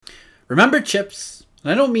Remember chips?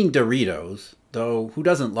 And I don't mean Doritos, though who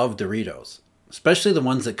doesn't love Doritos? Especially the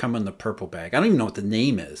ones that come in the purple bag. I don't even know what the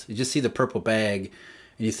name is. You just see the purple bag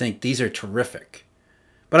and you think these are terrific.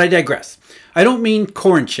 But I digress. I don't mean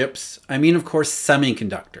corn chips. I mean, of course,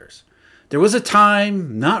 semiconductors. There was a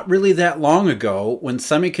time, not really that long ago, when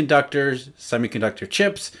semiconductor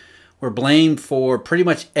chips, were blamed for pretty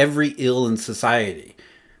much every ill in society.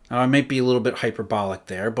 Now, I might be a little bit hyperbolic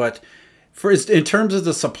there, but in terms of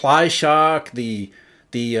the supply shock, the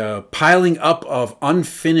piling up of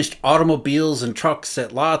unfinished automobiles and trucks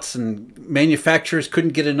at lots, and manufacturers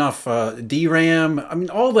couldn't get enough DRAM, I mean,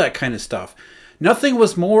 all that kind of stuff. Nothing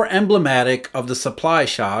was more emblematic of the supply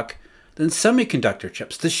shock than semiconductor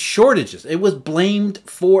chips. The shortages, it was blamed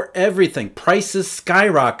for everything. Prices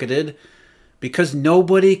skyrocketed because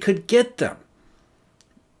nobody could get them.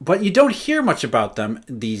 But you don't hear much about them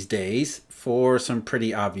these days for some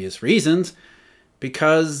pretty obvious reasons,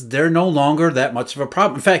 because they're no longer that much of a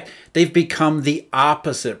problem. In fact, they've become the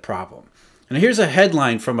opposite problem. And here's a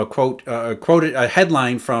headline from a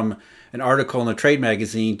headline from an article in a trade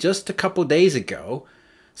magazine just a couple days ago.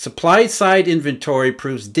 Supply side inventory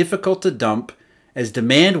proves difficult to dump as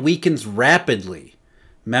demand weakens rapidly.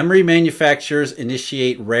 Memory manufacturers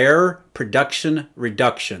initiate rare production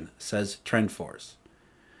reduction, says TrendForce.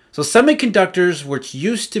 So semiconductors, which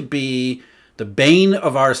used to be the bane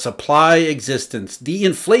of our supply existence, the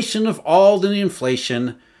inflation of all the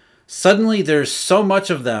inflation, suddenly there's so much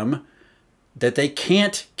of them that they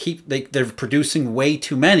can't keep, they're producing way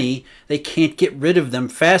too many, they can't get rid of them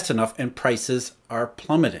fast enough, and prices are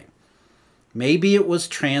plummeting. Maybe it was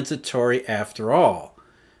transitory after all,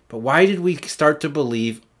 but why did we start to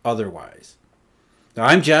believe otherwise? Now,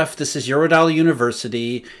 I'm Jeff, this is Eurodollar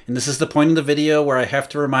University, and this is the point in the video where I have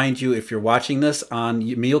to remind you, if you're watching this on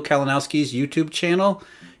Emil Kalinowski's YouTube channel,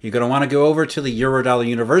 you're going to want to go over to the Eurodollar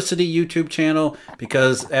University YouTube channel,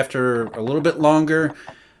 because after a little bit longer,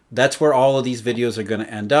 that's where all of these videos are going to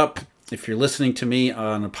end up. If you're listening to me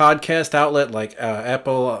on a podcast outlet like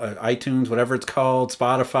Apple, iTunes, whatever it's called,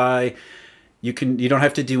 Spotify, you don't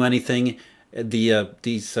have to do anything. These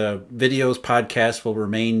videos, podcasts will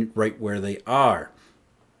remain right where they are.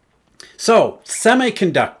 So,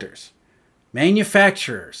 semiconductors,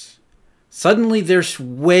 manufacturers, suddenly there's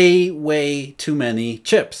way too many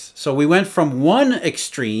chips. So we went from one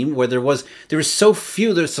extreme where there was so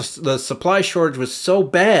few, the supply shortage was so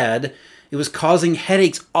bad, it was causing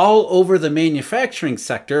headaches all over the manufacturing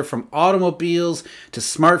sector, from automobiles to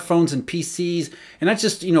smartphones and PCs, and not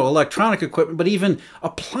just, electronic equipment, but even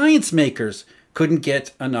appliance makers couldn't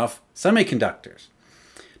get enough semiconductors.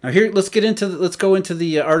 Now here, let's go into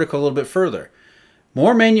the article a little bit further.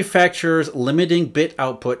 More manufacturers limiting bit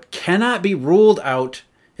output cannot be ruled out,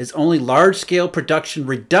 as only large-scale production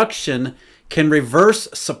reduction can reverse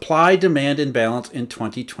supply-demand imbalance in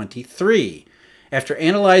 2023. After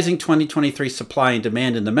analyzing 2023 supply and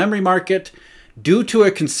demand in the memory market, due to a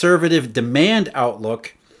conservative demand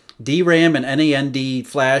outlook, DRAM and NAND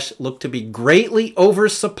flash look to be greatly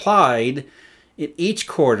oversupplied in each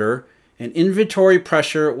quarter, and inventory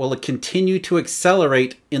pressure will continue to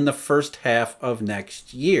accelerate in the first half of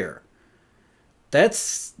next year.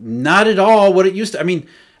 That's not at all what it used to. I mean,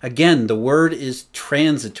 again, the word is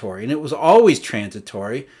transitory, and it was always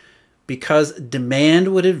transitory because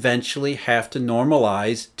demand would eventually have to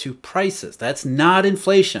normalize to prices. That's not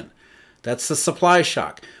inflation. That's the supply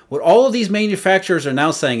shock. What all of these manufacturers are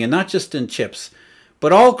now saying, and not just in chips,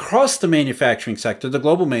 but all across the manufacturing sector, the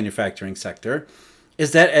global manufacturing sector,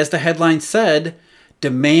 is that, as the headline said,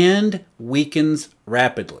 demand weakens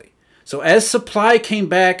rapidly. So as supply came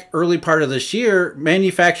back early part of this year,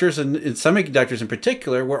 manufacturers and semiconductors in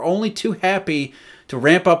particular were only too happy to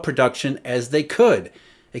ramp up production as they could,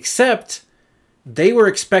 except they were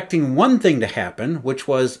expecting one thing to happen, which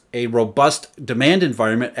was a robust demand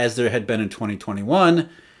environment as there had been in 2021,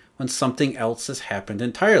 when something else has happened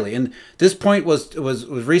entirely. And this point was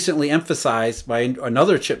recently emphasized by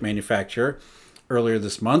another chip manufacturer earlier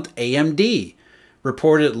this month. AMD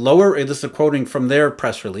reported lower, this is quoting from their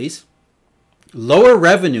press release, lower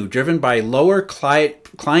revenue driven by lower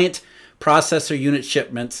client processor unit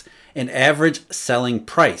shipments and average selling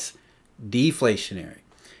price, deflationary.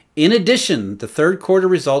 In addition, the third quarter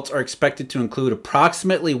results are expected to include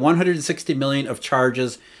approximately $160 million of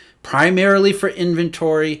charges, primarily for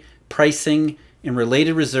inventory, pricing, and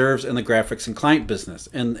related reserves in the graphics and client business.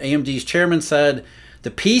 And AMD's chairman said,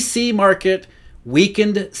 the PC market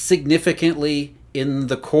weakened significantly in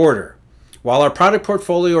the quarter. While our product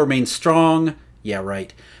portfolio remains strong,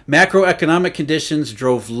 macroeconomic conditions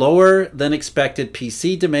drove lower than expected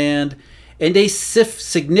PC demand and a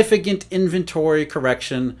significant inventory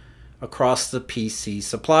correction across the PC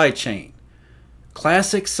supply chain.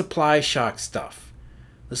 Classic supply shock stuff.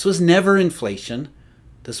 This was never inflation.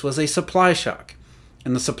 This was a supply shock.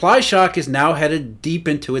 And the supply shock is now headed deep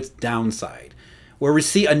into its downside, where we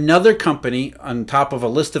see another company on top of a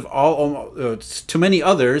list of too many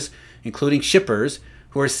others, including shippers,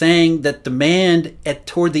 who are saying that demand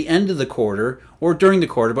toward the end of the quarter, or during the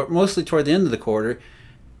quarter, but mostly toward the end of the quarter,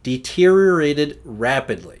 deteriorated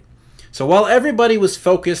rapidly. So while everybody was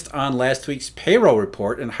focused on last week's payroll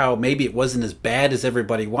report and how maybe it wasn't as bad as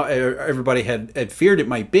everybody had feared it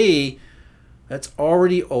might be, that's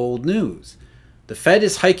already old news. The Fed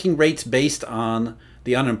is hiking rates based on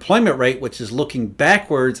the unemployment rate, which is looking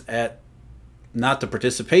backwards at not the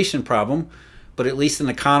participation problem, but at least an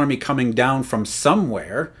economy coming down from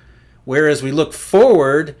somewhere. Whereas we look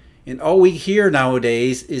forward, and all we hear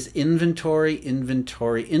nowadays is inventory,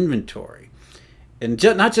 inventory, inventory. And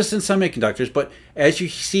not just in semiconductors, but as you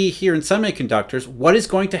see here in semiconductors, what is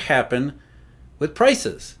going to happen with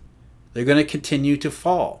prices? They're going to continue to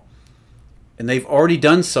fall. And they've already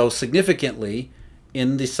done so significantly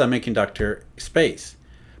in the semiconductor space.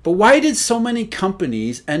 But why did so many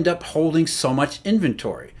companies end up holding so much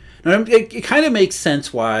inventory? Now, it kind of makes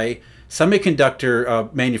sense why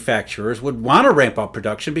semiconductor manufacturers would want to ramp up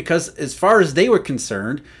production, because as far as they were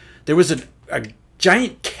concerned, there was a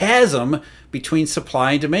giant chasm between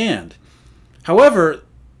supply and demand. However,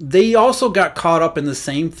 they also got caught up in the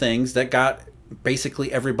same things that got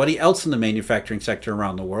basically everybody else in the manufacturing sector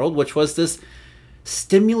around the world, which was this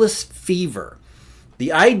stimulus fever.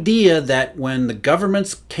 The idea that when the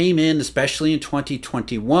governments came in, especially in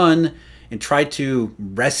 2021, and tried to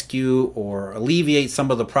rescue or alleviate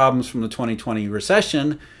some of the problems from the 2020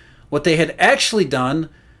 recession, what they had actually done,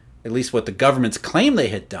 at least what the governments claimed they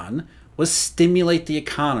had done, was stimulate the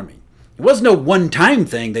economy. It wasn't a one-time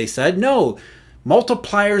thing, they said. No,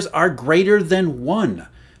 multipliers are greater than one,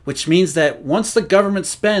 which means that once the government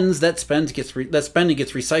spends, that spending gets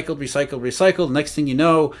recycled. Next thing you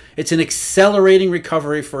know, it's an accelerating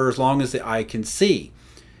recovery for as long as the eye can see.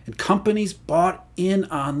 And companies bought in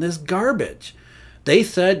on this garbage. They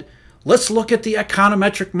said, let's look at the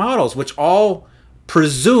econometric models, which all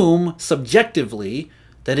presume subjectively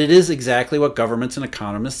that it is exactly what governments and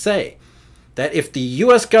economists say. That if the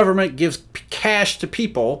U.S. government gives cash to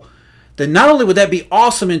people, then not only would that be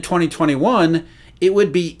awesome in 2021, it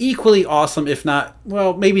would be equally awesome, if not,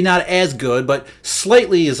 well, maybe not as good, but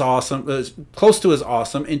slightly as awesome, close to as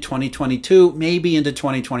awesome in 2022, maybe into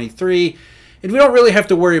 2023. And we don't really have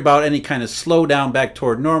to worry about any kind of slowdown back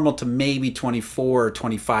toward normal to maybe 24 or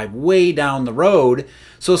 25 way down the road.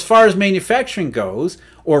 So as far as manufacturing goes,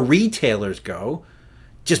 or retailers go,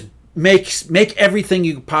 just make everything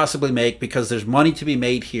you could possibly make, because there's money to be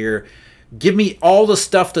made here. Give me all the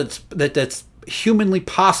stuff that's humanly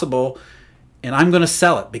possible, and I'm going to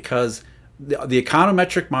sell it, because the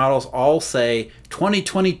econometric models all say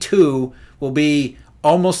 2022 will be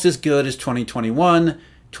almost as good as 2021,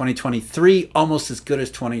 2023 almost as good as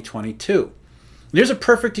 2022. There's a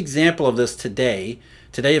perfect example of this today.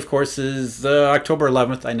 Today, of course, is October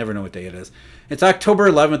 11th. I never know what day it is. It's October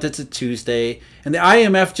 11th. It's a Tuesday. And the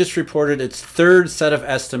IMF just reported its third set of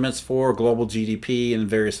estimates for global GDP and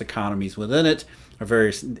various economies within it, or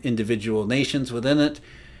various individual nations within it.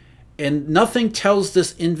 And nothing tells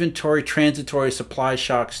this inventory transitory supply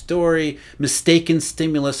shock story, mistaken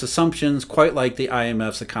stimulus assumptions, quite like the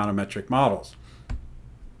IMF's econometric models.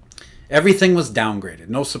 Everything was downgraded.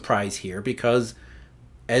 No surprise here, because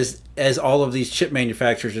as all of these chip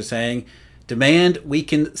manufacturers are saying, demand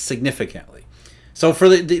weakened significantly. So for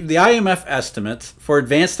the IMF estimates for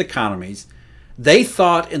advanced economies, they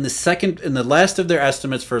thought in the last of their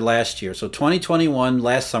estimates for last year, so 2021,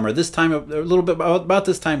 last summer, this time, a little bit about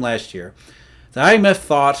this time last year, the IMF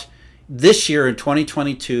thought this year in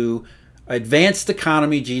 2022, advanced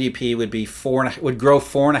economy GDP would grow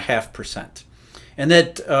 4.5%. And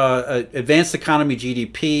that advanced economy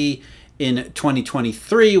GDP in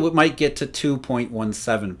 2023 might get to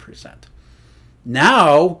 2.17%.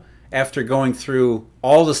 Now, after going through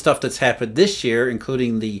all the stuff that's happened this year,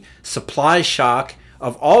 including the supply shock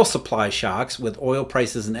of all supply shocks, with oil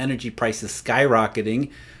prices and energy prices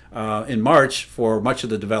skyrocketing in March for much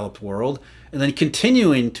of the developed world, and then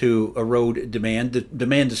continuing to erode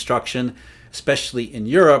demand destruction, especially in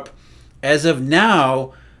Europe, as of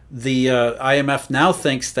now, the IMF now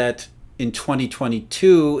thinks that in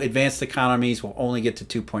 2022, advanced economies will only get to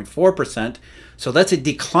 2.4%. So that's a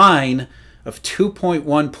decline of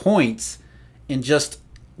 2.1 points in just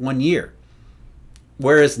 1 year.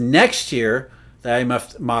 Whereas next year, the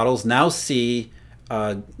IMF models now see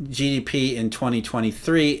GDP in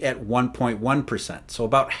 2023 at 1.1%. So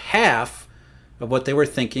about half of what they were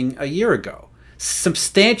thinking a year ago.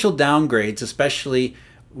 Substantial downgrades, especially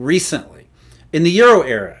recently. In the euro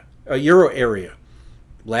area,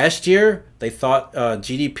 last year they thought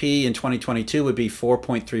GDP in 2022 would be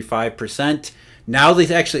 4.35%. Now they've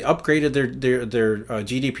actually upgraded their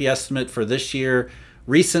GDP estimate for this year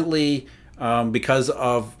recently because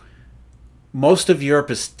of most of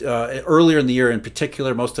Europe is earlier in the year in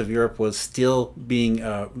particular. Most of Europe was still being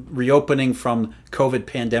reopening from COVID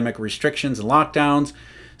pandemic restrictions and lockdowns.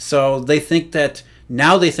 So they think that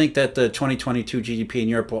the 2022 GDP in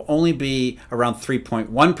Europe will only be around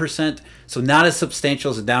 3.1%. So not as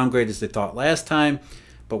substantial as a downgrade as they thought last time.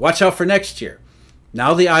 But watch out for next year.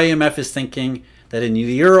 Now the IMF is thinking that in the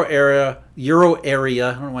euro area,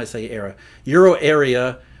 I don't know why I say euro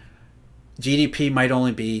area, GDP might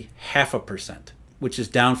only be 0.5%, which is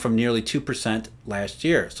down from nearly 2% last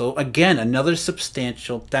year. So again, another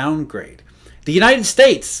substantial downgrade. The United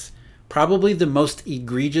States, probably the most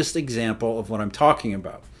egregious example of what I'm talking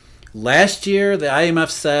about. Last year, the IMF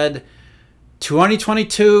said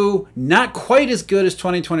 2022, not quite as good as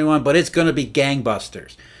 2021, but it's going to be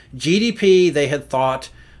gangbusters. GDP, they had thought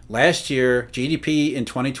last year, GDP in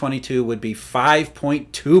 2022 would be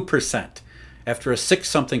 5.2%. After a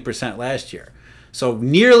 6-something% last year. So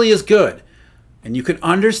nearly as good. And you can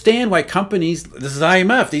understand why companies, this is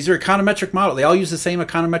IMF, these are econometric models. They all use the same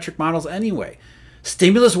econometric models anyway.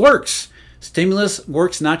 Stimulus works. Stimulus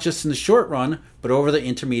works not just in the short run, but over the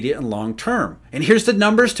intermediate and long term. And here's the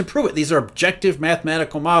numbers to prove it. These are objective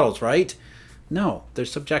mathematical models, right? No, they're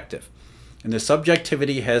subjective. And the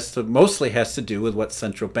subjectivity mostly has to do with what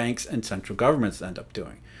central banks and central governments end up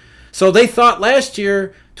doing. So they thought last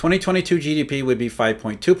year 2022 GDP would be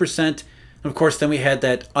 5.2%. Of course, then we had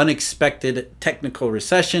that unexpected technical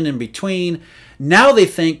recession in between. Now they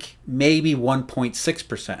think maybe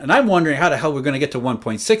 1.6%. And I'm wondering how the hell we're going to get to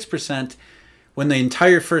 1.6% when the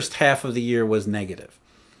entire first half of the year was negative.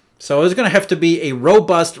 So there's going to have to be a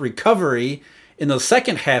robust recovery in the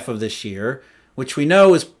second half of this year, which we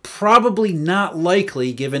know is probably not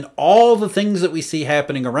likely given all the things that we see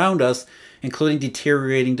happening around us, including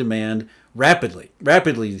deteriorating demand, rapidly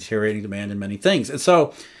deteriorating demand in many things. And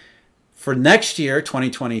so for next year,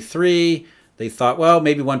 2023, they thought, well,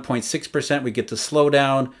 maybe 1.6%, we get the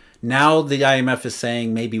slowdown. Now the IMF is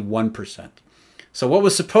saying maybe 1%. So what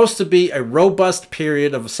was supposed to be a robust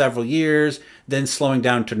period of several years, then slowing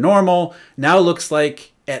down to normal, now looks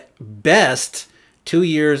like at best 2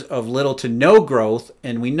 years of little to no growth.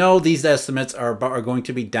 And we know these estimates are going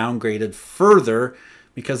to be downgraded further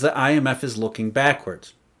because the IMF is looking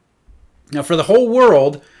backwards. Now, for the whole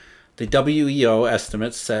world, the WEO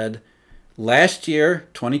estimates said last year,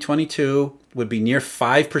 2022, would be near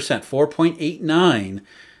 5%, 4.89.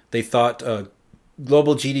 They thought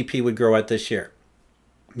global GDP would grow at this year.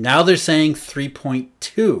 Now they're saying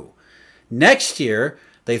 3.2. Next year,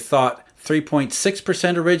 they thought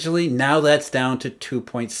 3.6% originally. Now that's down to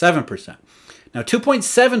 2.7%. Now,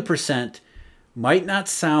 2.7% might not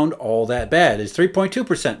sound all that bad. It's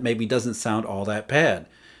 3.2% maybe doesn't sound all that bad.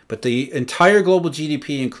 But the entire global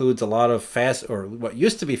GDP includes a lot of what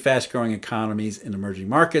used to be fast-growing economies in emerging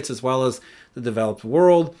markets as well as the developed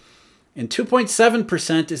world. And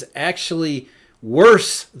 2.7% is actually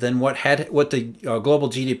worse than what the global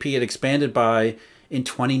GDP had expanded by in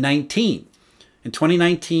 2019. In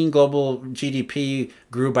 2019, global GDP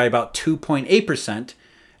grew by about 2.8%.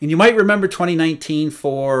 And you might remember 2019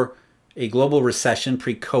 for a global recession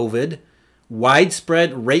pre-COVID,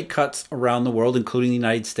 widespread rate cuts around the world, including the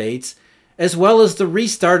United States, as well as the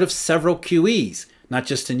restart of several QEs, not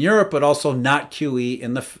just in Europe, but also not QE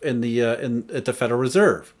at the Federal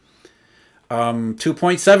Reserve.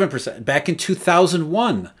 2.7%. Back in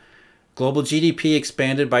 2001, global GDP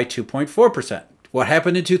expanded by 2.4%. What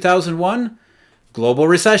happened in 2001? Global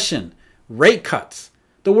recession, rate cuts,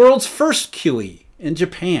 the world's first QE in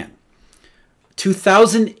Japan.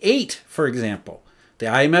 2008, for example, the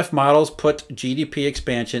IMF models put GDP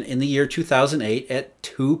expansion in the year 2008 at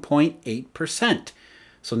 2.8%.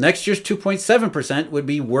 So next year's 2.7% would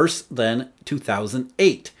be worse than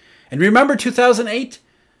 2008. And remember 2008?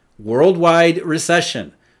 Worldwide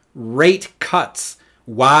recession, rate cuts,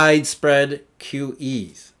 widespread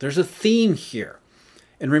QEs. There's a theme here.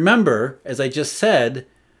 And remember, as I just said,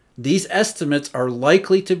 these estimates are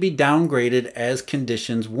likely to be downgraded as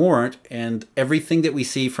conditions warrant, and everything that we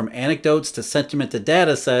see from anecdotes to sentiment to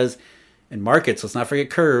data says, in markets, let's not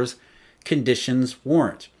forget curves, conditions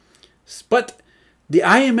warrant. But the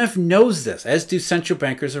IMF knows this, as do central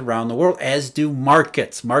bankers around the world, as do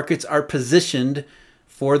markets. Markets are positioned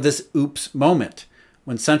for this oops moment.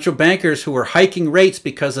 when central bankers who were hiking rates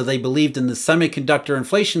because they believed in the semiconductor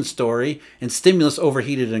inflation story and stimulus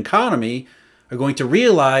overheated economy are going to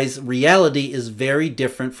realize reality is very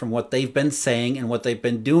different from what they've been saying and what they've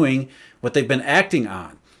been doing, what they've been acting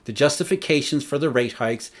on. The justifications for the rate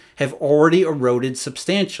hikes have already eroded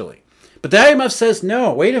substantially. But the IMF says,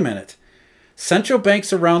 no, wait a minute. Central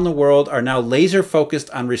banks around the world are now laser focused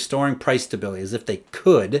on restoring price stability, as if they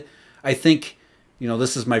could. I think,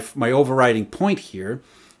 this is my overriding point here.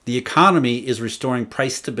 The economy is restoring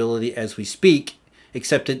price stability as we speak,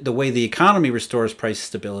 except that the way the economy restores price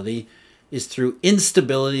stability is through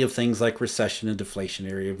instability of things like recession and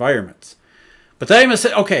deflationary environments. But the IMF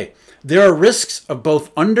said, okay, there are risks of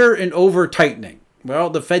both under and over tightening. Well,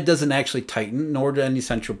 the Fed doesn't actually tighten, nor do any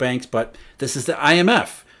central banks, but this is the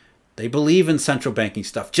IMF. They believe in central banking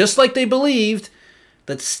stuff, just like they believed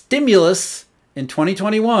that stimulus in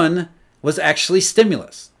 2021 was actually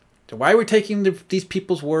stimulus. So why we're taking these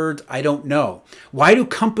people's words, I don't know. Why do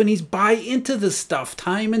companies buy into this stuff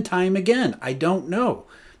time and time again? I don't know.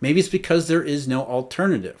 Maybe it's because there is no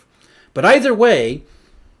alternative. But either way,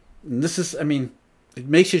 and this is, it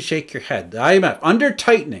makes you shake your head. The IMF, under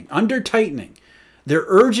tightening, they're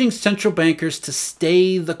urging central bankers to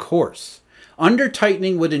stay the course. Under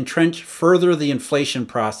tightening would entrench further the inflation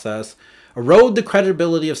process, erode the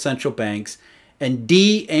credibility of central banks, and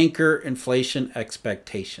de-anchor inflation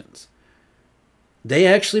expectations. They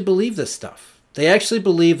actually believe this stuff. They actually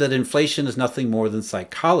believe that inflation is nothing more than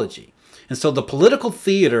psychology. And so the political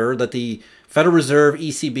theater that the Federal Reserve,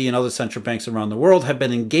 ECB, and other central banks around the world have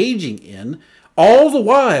been engaging in, all the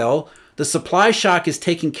while the supply shock is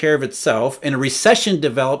taking care of itself and a recession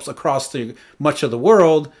develops across much of the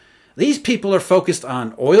world, these people are focused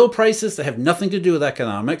on oil prices that have nothing to do with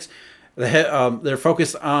economics. They're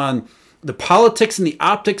focused on the politics and the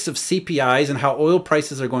optics of CPIs and how oil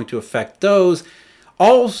prices are going to affect those,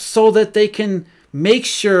 all so that they can make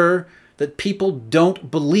sure that people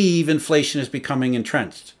don't believe inflation is becoming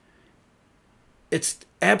entrenched. It's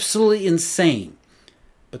absolutely insane.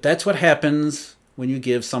 But that's what happens when you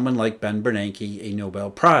give someone like Ben Bernanke a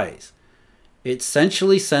Nobel Prize. It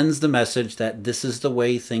essentially sends the message that this is the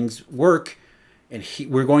way things work, and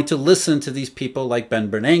we're going to listen to these people like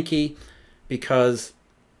Ben Bernanke because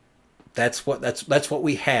that's what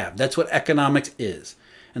we have. That's what economics is.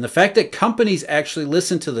 And the fact that companies actually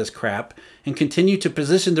listen to this crap and continue to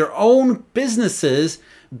position their own businesses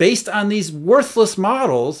based on these worthless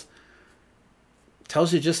models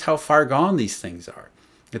tells you just how far gone these things are.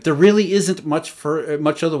 That there really isn't much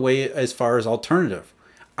of the way as far as alternative.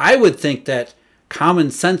 I would think that common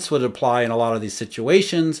sense would apply in a lot of these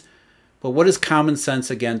situations, but what is common sense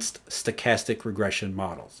against stochastic regression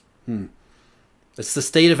models? It's the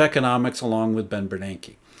state of economics along with Ben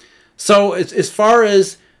Bernanke. So as far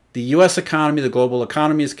as the U.S. economy, the global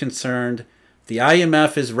economy is concerned, the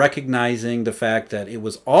IMF is recognizing the fact that it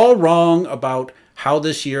was all wrong about how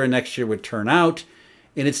this year and next year would turn out,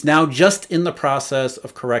 and it's now just in the process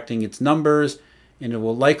of correcting its numbers, and it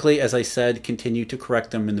will likely, as I said, continue to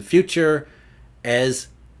correct them in the future as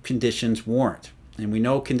conditions warrant. And we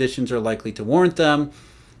know conditions are likely to warrant them,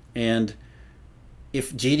 and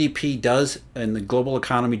if GDP does and the global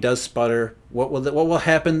economy does sputter, what will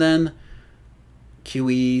happen then?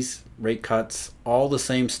 QEs, rate cuts, all the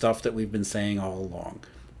same stuff that we've been saying all along.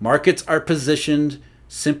 Markets are positioned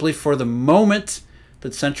simply for the moment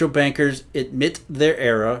that central bankers admit their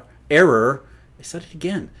error. I said it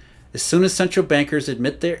again. As soon as central bankers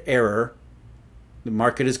admit their error, the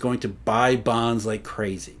market is going to buy bonds like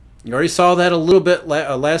crazy. You already saw that a little bit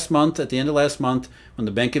last month, at the end of last month, when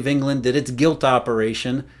the Bank of England did its guilt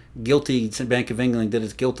operation. Guilty Bank of England did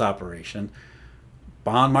its guilt operation.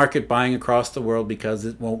 Bond market buying across the world because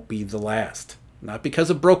it won't be the last. Not because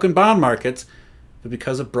of broken bond markets, but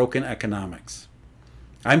because of broken economics.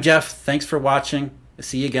 I'm Jeff. Thanks for watching.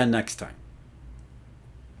 See you again next time.